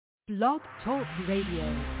Blog Talk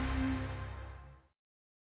Radio.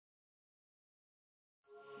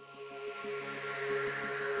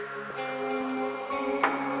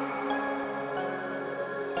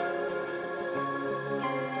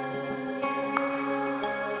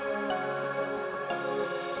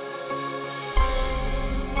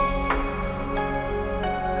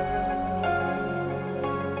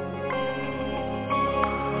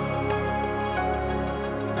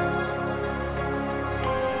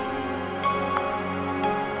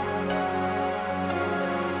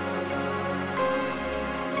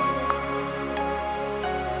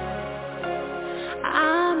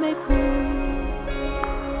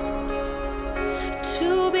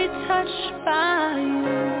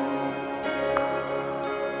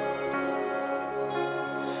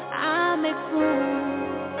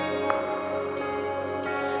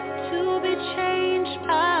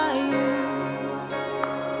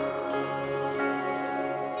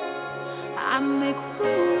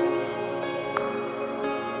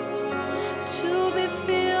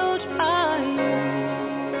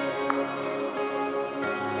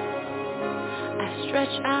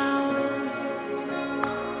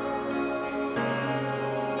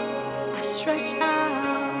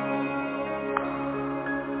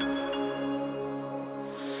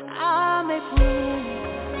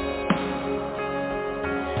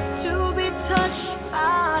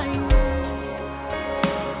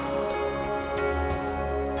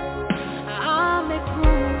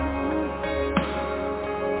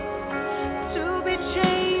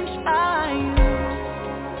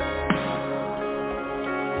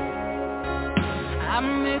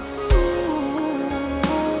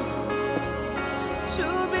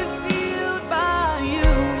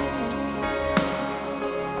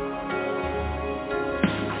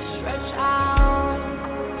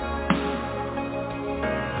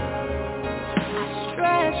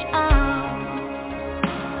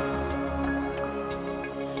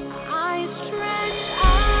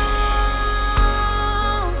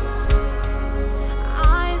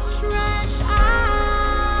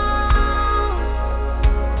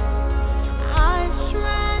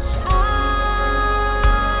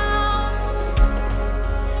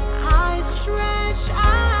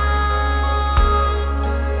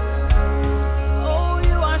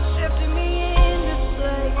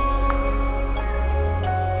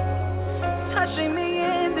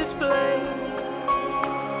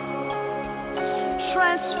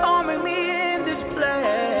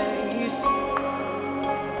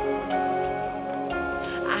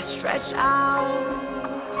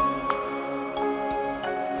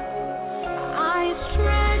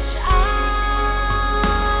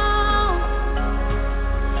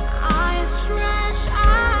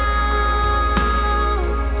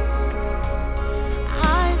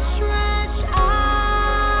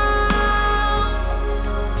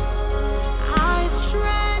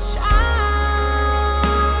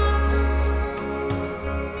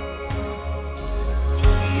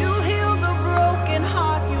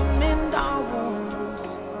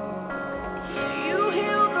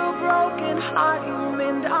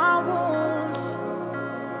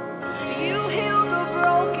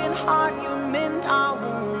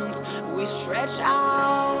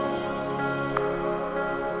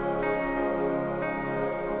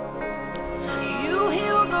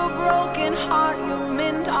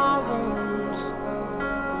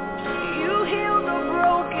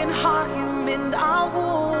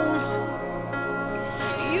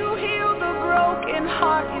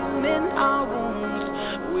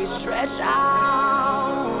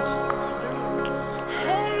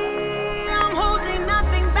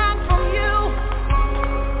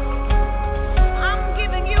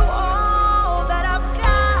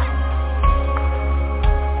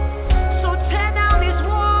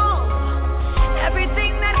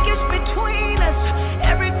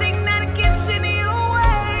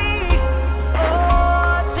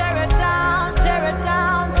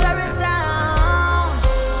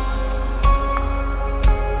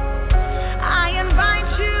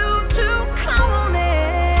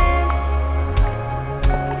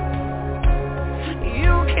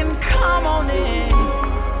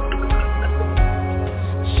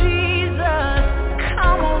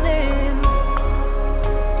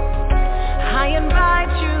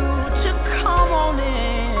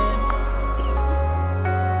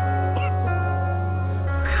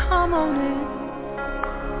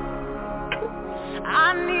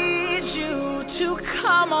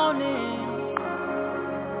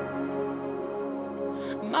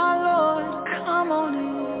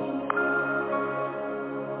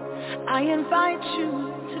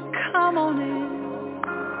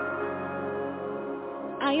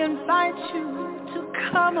 I invite you to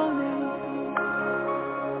come on in.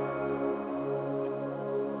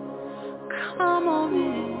 Come on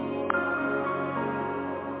in.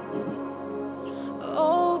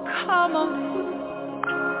 Oh, come on in.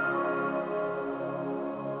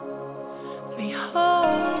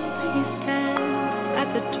 Behold, he stands at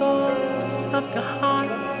the door of your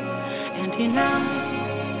heart, and he knocks.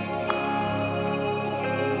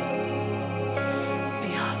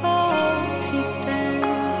 Behold, he stands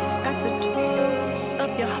at the door of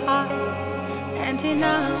your heart, and he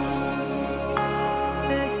knocks.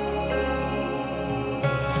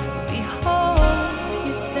 Behold,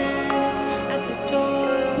 he stands at the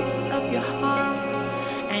door of your heart,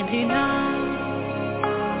 and he knocks.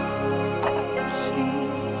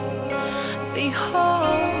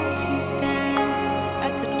 Behold, he stands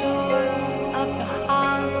at the door of your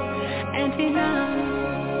heart, and he knocks.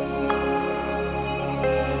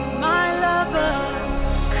 My lover,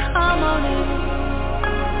 come on in.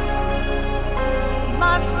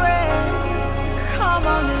 My friend, come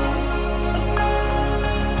on in.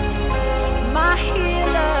 My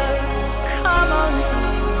healer, come on in.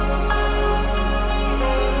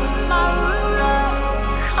 My ruler,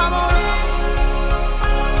 come on in.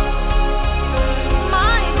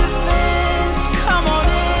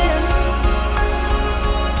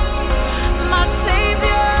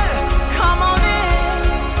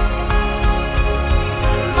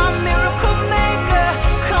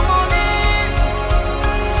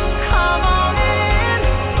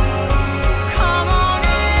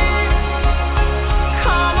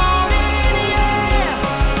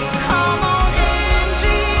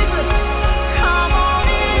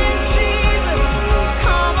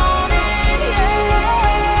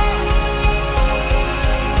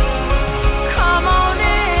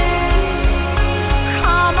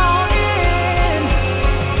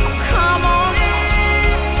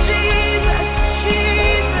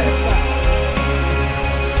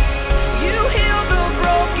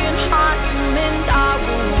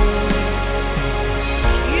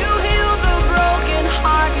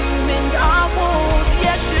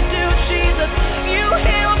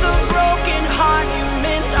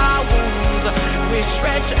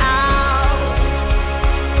 Stretch out.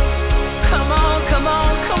 Come on, come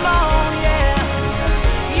on, come on, yeah.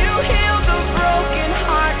 You heal the broken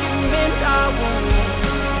heart, you mend our wounds.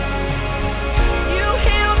 You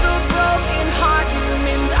heal the broken heart, you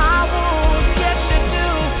mend our wounds. Yes, you do.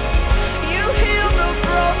 You heal the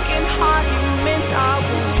broken heart, you mend our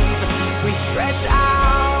wounds. We stretch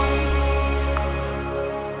out.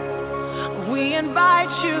 We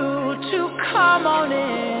invite you to come on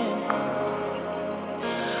in.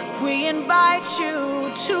 We invite you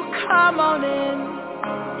to come on in.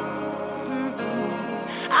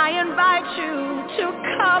 I invite you to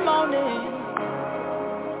come on in.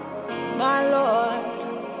 My Lord,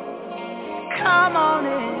 come on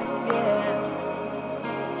in,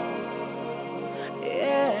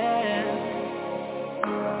 yeah.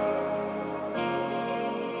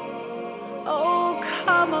 Oh,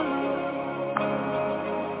 come on in.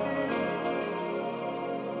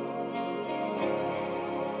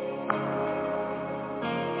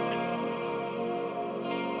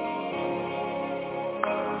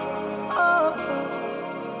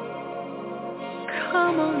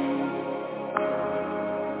 Come on in.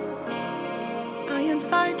 I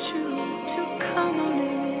invite you to come on in.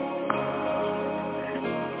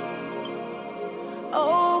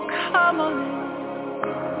 Oh, come on in.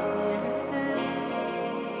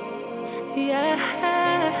 Yeah.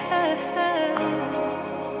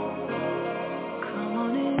 Come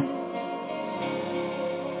on in.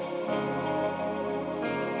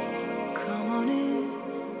 Come on in.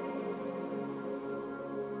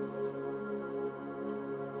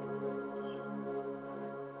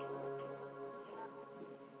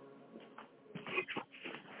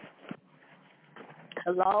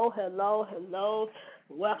 Hello, hello, hello.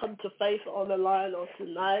 Welcome to Faith on the Line on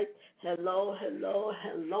tonight. Hello, hello,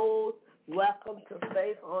 hello. Welcome to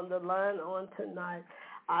Faith on the Line on tonight.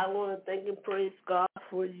 I want to thank and praise God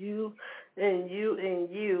for you and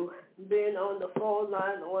you being on the phone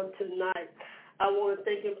line on tonight. I want to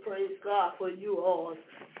thank and praise God for you all,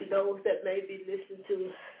 those that may be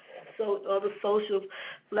listening to other social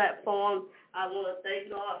platforms. I want to thank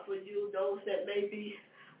God for you, those that may be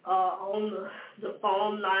on the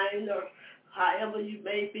phone line or however you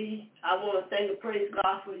may be. I want to thank and praise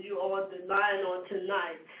God for you on the line on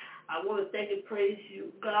tonight. I want to thank and praise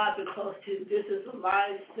you, God, because this is a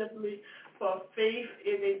line simply for faith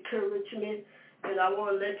and encouragement. And I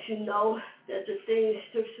want to let you know that the same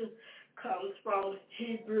scripture comes from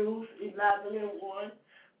Hebrews 11:1.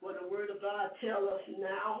 what the Word of God tells us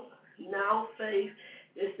now. Now faith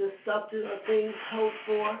is the substance of things hoped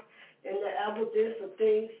for and the evidence of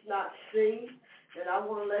things not seen. And I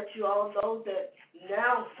want to let you all know that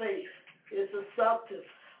now faith is the substance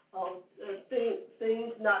of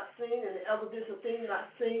things not seen and the evidence of things not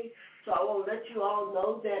seen. So I want to let you all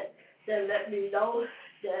know that let me know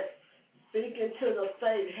that speaking to the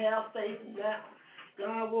faith, have faith now.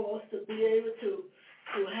 God wants us to be able to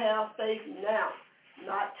have faith now,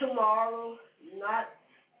 not tomorrow, not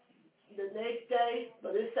the next day,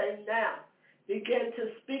 but it says now. Begin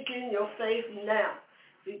to speak in your faith now.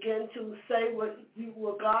 Begin to say what you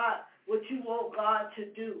want God to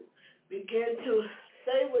do. Begin to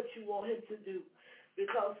say what you want Him to do,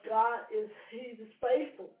 because He is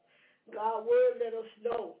faithful. God's word let us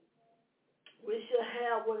know we should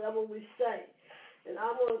have whatever we say. And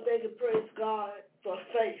I want to thank and praise God for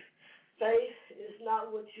faith. Faith is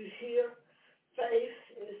not what you hear. Faith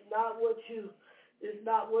is not what you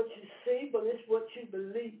see, but it's what you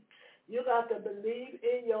believe. You got to believe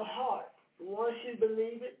in your heart. Once you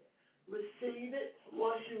believe it, receive it.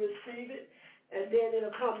 Once you receive it, and then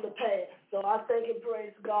it'll come to pass. So I thank and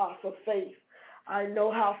praise God for faith. I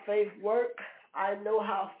know how faith works. I know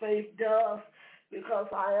how faith does, because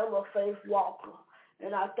I am a faith walker.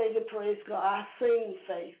 And I thank and praise God. I've seen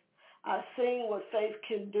faith. I've seen what faith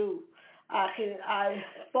can do. I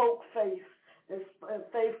spoke faith, and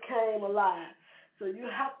faith came alive. So you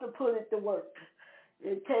have to put it to work.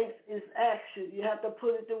 It takes its action. You have to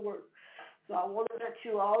put it to work. So I want to let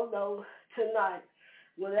you all know tonight,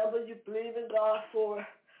 whatever you believe in God for,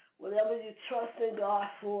 whatever you trust in God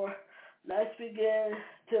for, let's begin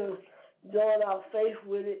to join our faith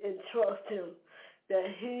with it and trust Him that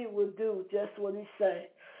He will do just what He said.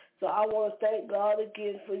 So I want to thank God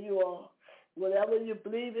again for you all. Whatever you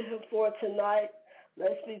believe in Him for tonight,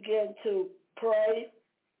 let's begin to pray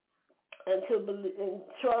and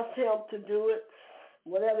trust Him to do it.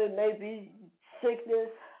 Whatever it may be, sickness,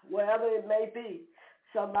 wherever it may be.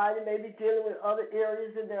 Somebody may be dealing with other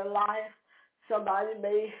areas in their life. Somebody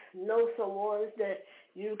may know someone that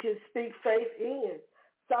you can speak faith in.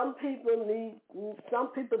 Some people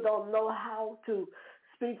don't know how to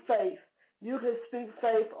speak faith. You can speak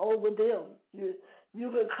faith over them. You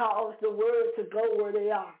can cause the word to go where they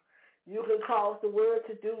are. You can cause the word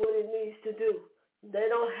to do what it needs to do. They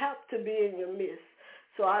don't have to be in your midst.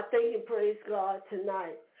 So I thank and praise God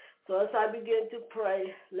tonight. So as I begin to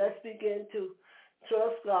pray, let's begin to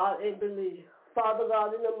trust God and believe. Father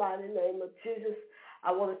God, in the mighty name of Jesus,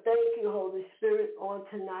 I want to thank you, Holy Spirit, on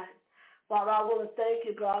tonight. Father, I want to thank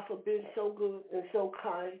you, God, for being so good and so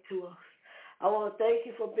kind to us. I want to thank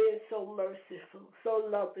you for being so merciful, so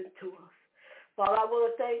loving to us. Father, I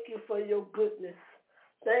want to thank you for your goodness.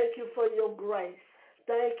 Thank you for your grace.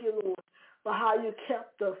 Thank you, Lord, for how you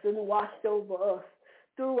kept us and watched over us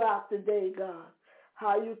throughout the day, God.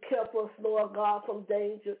 How you kept us, Lord God, from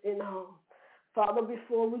danger and harm. Father,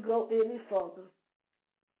 before we go any further,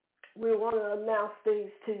 we want to announce things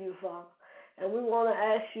to you, Father. And we want to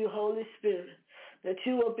ask you, Holy Spirit, that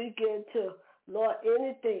you will begin to, Lord,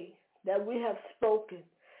 anything that we have spoken,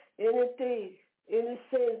 any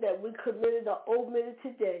sin that we committed or omitted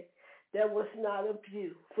today that was not of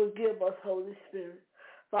you, forgive us, Holy Spirit.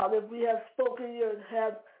 Father, if we have spoken you and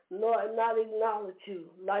have, Lord, not acknowledged you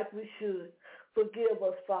like we should, forgive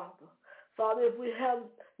us, Father. Father, if we have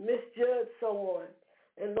misjudged someone,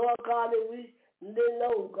 and Lord God, that we didn't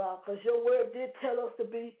know, God, because your word did tell us to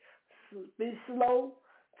be slow,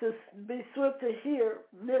 to be swift to hear,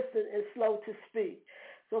 listen, and slow to speak.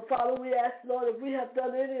 So, Father, we ask, Lord, if we have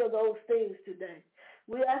done any of those things today,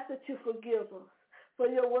 we ask that you forgive us. For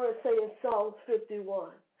your word say in Psalms 51,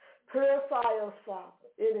 purify us, Father,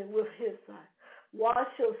 in and with his sight.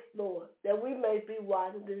 Wash us, Lord, that we may be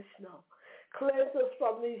whiter than snow. Cleanse us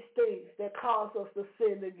from these things that cause us to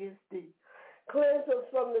sin against thee. Cleanse us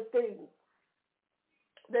from the things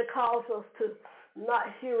that cause us to not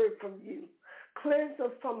hear it from you. Cleanse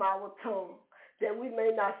us from our tongue, that we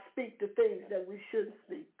may not speak the things that we shouldn't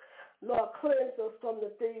speak. Lord, cleanse us from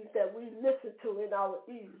the things that we listen to in our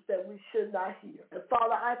ears that we should not hear. And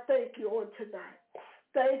Father, I thank you on tonight.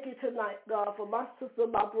 Thank you tonight, God, for my sister,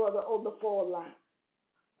 my brother on the phone line.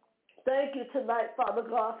 Thank you tonight, Father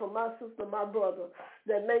God, for my sister, my brother,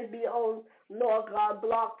 that may be on, Lord God,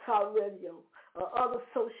 Blog Talk Radio, or other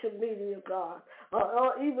social media, God,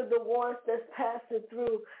 or even the ones that's passing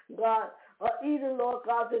through, God, or even, Lord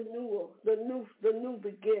God, the new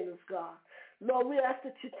beginners, God. Lord, we ask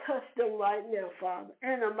that you touch them right now, Father,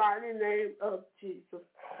 in the mighty name of Jesus.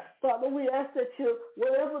 Father, we ask that you,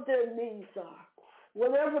 whatever their needs are,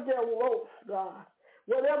 whatever their wants, God,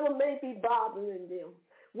 whatever may be bothering them,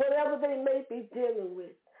 whatever they may be dealing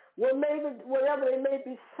with, whatever they may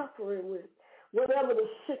be suffering with, whatever the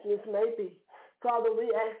sickness may be. Father,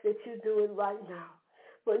 we ask that you do it right now.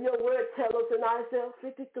 But your word tells us in Isaiah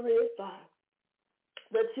 53:5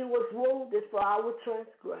 that you was wounded for our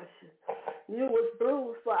transgression. You was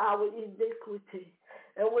bruised for our iniquity.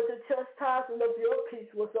 And with the chastisement of your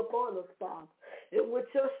peace was upon us, Father. And with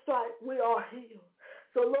your stripes we are healed.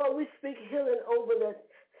 So, Lord, we speak healing over that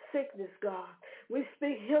sickness, God. We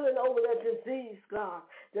speak healing over that disease, God,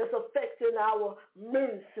 that's affecting our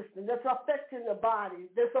immune system, that's affecting the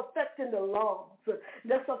body, that's affecting the lungs,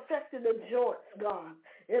 that's affecting the joints, God,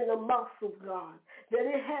 and the muscles, God, that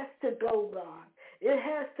it has to go, God. It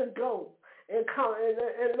has to go and come,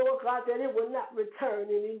 and Lord God, that it will not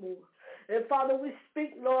return anymore. And Father, we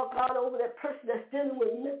speak, Lord God, over that person that's dealing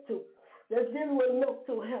with mental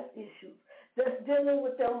health issues, that's dealing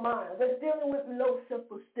with their mind, that's dealing with low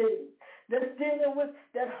self-esteem, that's dealing with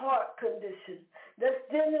that heart condition, that's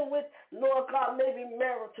dealing with, Lord God, maybe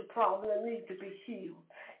marital problems that need to be healed.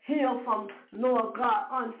 Heal from, Lord God,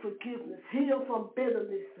 unforgiveness. Heal from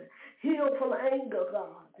bitterness. Heal from anger,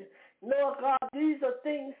 God. Lord God, these are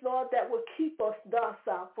things, Lord, that will keep us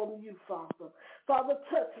docile from you, Father. Father,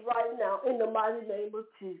 touch right now in the mighty name of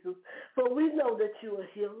Jesus. For we know that you are a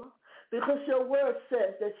healer because your word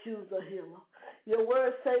says that you are a healer. Your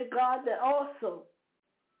word says, God, that also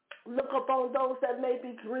look upon those that may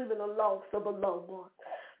be grieving the loss of a loved one.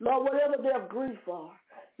 Lord, whatever their grief are,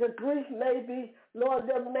 the grief may be, Lord,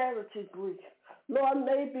 their marital grief. Lord,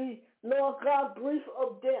 maybe, Lord God, grief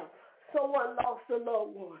of death. Someone lost a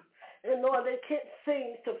loved one. And Lord, they can't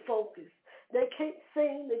seem to focus. They can't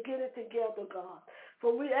seem to get it together, God.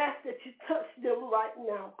 For we ask that you touch them right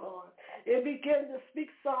now, God, and begin to speak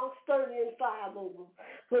Psalms 30:5 over them.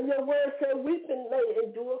 For your word said, weeping may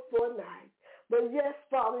endure for a night. But yes,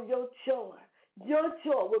 Father, your joy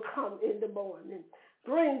will come in the morning.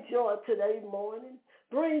 Bring joy to that morning.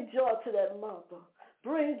 Bring joy to that mother.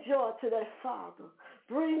 Bring joy to that father.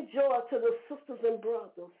 Bring joy to the sisters and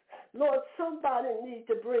brothers. Lord, somebody needs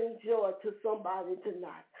to bring joy to somebody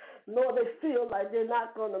tonight. Lord, they feel like they're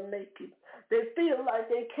not going to make it. They feel like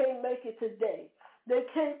they can't make it today. They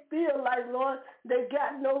can't feel like, Lord, they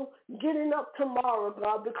got no getting up tomorrow,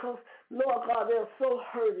 God, because, Lord God, they're so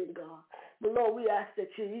hurting, God. But, Lord, we ask that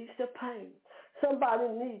you ease the pain. Somebody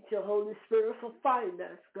needs your Holy Spirit for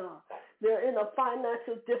finance, God. They're in a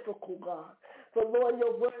financial difficult, God. For, Lord,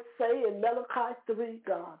 your word say in Malachi 3,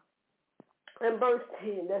 God, in verse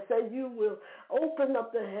 10, that say you will open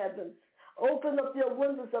up the heavens, open up your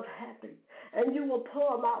windows of heaven, and you will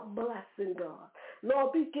pour them out blessing, God.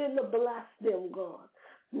 Lord, begin to bless them, God.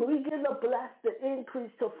 Begin to bless the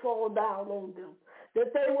increase to fall down on them,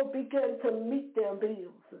 that they will begin to meet their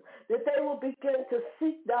bills, that they will begin to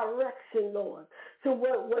seek direction, Lord, to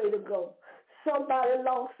what way to go. Somebody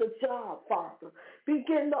lost a job, Father.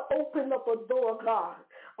 Begin to open up a door, God.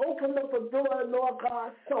 Open up a door, Lord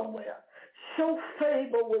God, somewhere. Show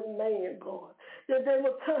favor with man, God, that they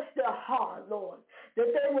will touch their heart, Lord, that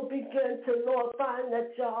they will begin to, Lord, find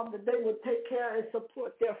that job, that they will take care and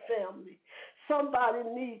support their family. Somebody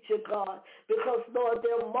needs you, God, because, Lord,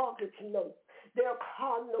 their mortgage note, their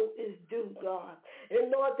car note is due, God.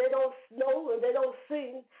 And, Lord, they don't know and they don't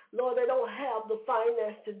see, Lord, they don't have the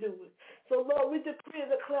finance to do it. So, Lord, we decree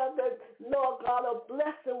and declare that, Lord God, a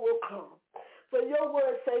blessing will come. For your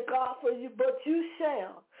word say, God, for you,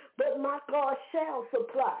 but my God shall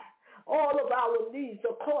supply all of our needs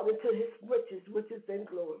according to his riches, which is in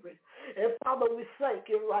glory. And Father, we thank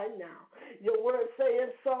you right now. Your word say in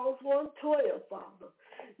Psalms 112, Father,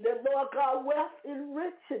 that Lord God, wealth and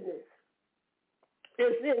richness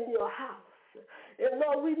is in your house. And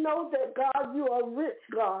Lord, we know that God, you are rich,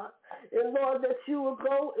 God. And Lord, that you will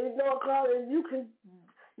go, and Lord God, and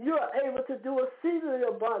you are able to do exceedingly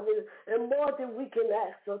abundantly and more than we can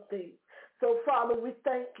ask or think. So, Father, we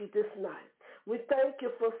thank you this night. We thank you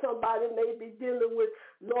for somebody may be dealing with,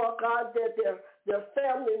 Lord God, that their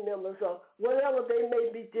family members or whatever they may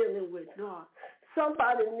be dealing with, God.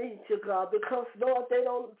 Somebody needs you, God, because, Lord, they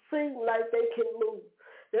don't seem like they can move.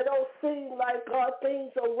 They don't seem like, God, things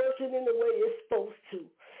are working in the way it's supposed to.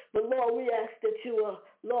 But, Lord, we ask that you will,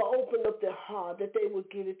 Lord, open up their heart, that they will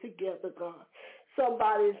get it together, God.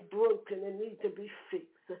 Somebody is broken and needs to be fixed.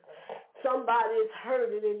 Somebody is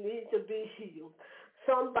hurting and needs to be healed.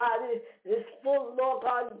 Somebody is full, Lord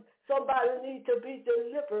God. Somebody needs to be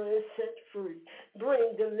delivered and set free.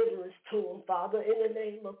 Bring deliverance to them, Father, in the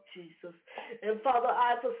name of Jesus. And, Father,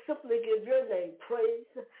 I just simply give your name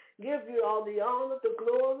praise, give you all the honor, the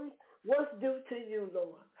glory, what's due to you,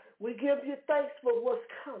 Lord. We give you thanks for what's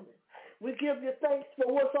coming. We give you thanks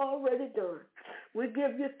for what's already done. We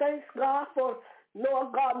give you thanks, God, for,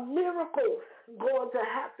 Lord God, miracles going to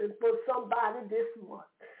happen for somebody this month.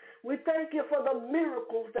 We thank you for the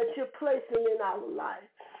miracles that you're placing in our life.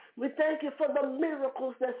 We thank you for the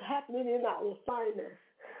miracles that's happening in our finance.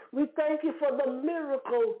 We thank you for the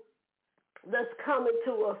miracle that's coming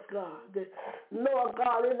to us, God. Lord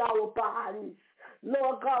God, in our bodies.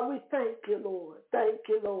 Lord God, we thank you, Lord. Thank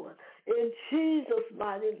you, Lord. In Jesus'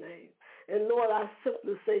 mighty name. And Lord, I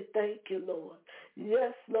simply say thank you, Lord.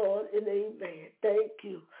 Yes, Lord, and amen. Thank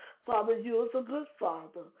you. Father, you are a good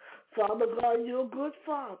Father. Father God, you're a good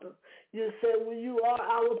Father. You said well, you are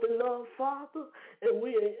our beloved Father, and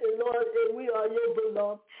we are your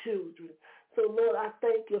beloved children. So, Lord, I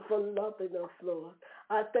thank you for loving us, Lord.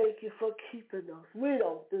 I thank you for keeping us. We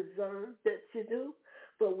don't deserve that you do,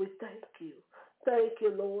 but we thank you. Thank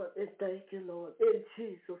you, Lord, and thank you, Lord. In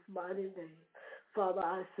Jesus' mighty name, Father,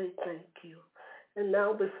 I say thank you. And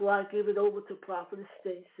now, before I give it over to Prophetess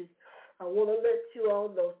Stacy, I want to let you all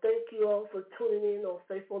know, thank you all for tuning in on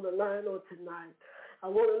Faith on the Line on tonight. I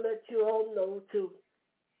want to let you all know to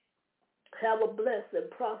have a blessed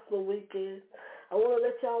and prosperous weekend. I want to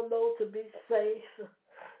let y'all know to be safe.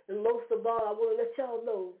 And most of all, I want to let y'all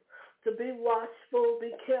know to be watchful,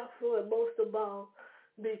 be careful, and most of all,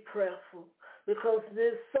 be prayerful. Because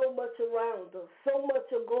there's so much around us, so much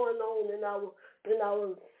going on in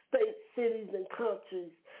our states, cities, and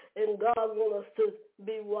countries. And God wants us to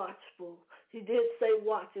be watchful. He did say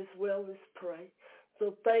watch as well as pray.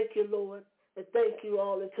 So thank you, Lord. And thank you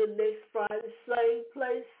all until next Friday, same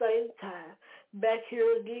place, same time. Back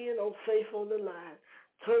here again on Faith on the Line.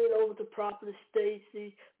 Turn it over to Prophetess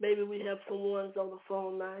Stacy. Maybe we have some ones on the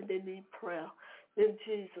phone line. They need prayer. In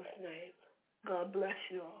Jesus' name. God bless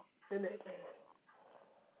you all. And amen.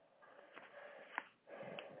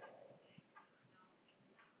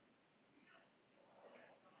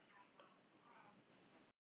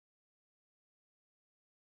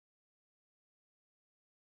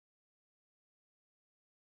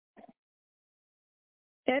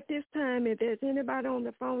 At this time, if there's anybody on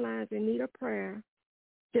the phone lines in need of prayer,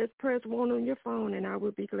 just press 1 on your phone and I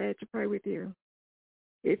will be glad to pray with you.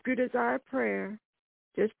 If you desire prayer,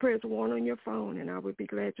 just press 1 on your phone and I will be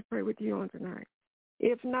glad to pray with you on tonight.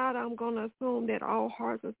 If not, I'm going to assume that all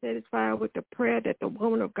hearts are satisfied with the prayer that the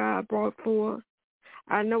woman of God brought forth.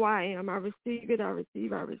 I know I am. I receive it. I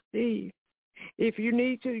receive. If you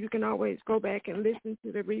need to, you can always go back and listen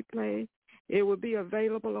to the replay. It will be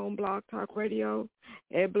available on Blog Talk Radio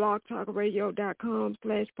at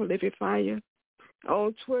blogtalkradio.com/prolificfire.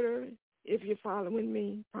 On Twitter, if you're following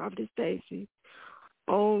me, Prophetess Stacy.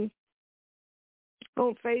 On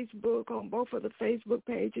Facebook, on both of the Facebook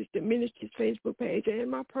pages, the ministry's Facebook page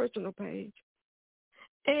and my personal page.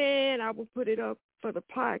 And I will put it up for the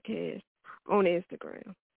podcast on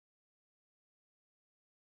Instagram.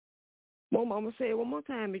 I'm going to say it one more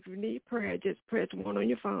time. If you need prayer, just press 1 on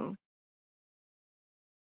your phone.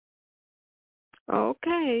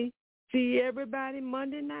 Okay. See everybody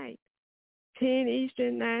Monday night, 10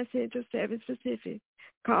 Eastern, 9 Central, 7 Pacific.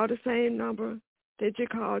 Call the same number that you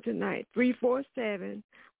called tonight,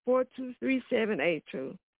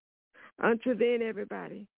 347-423-782. Until then,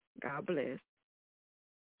 everybody, God bless.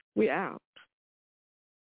 We out.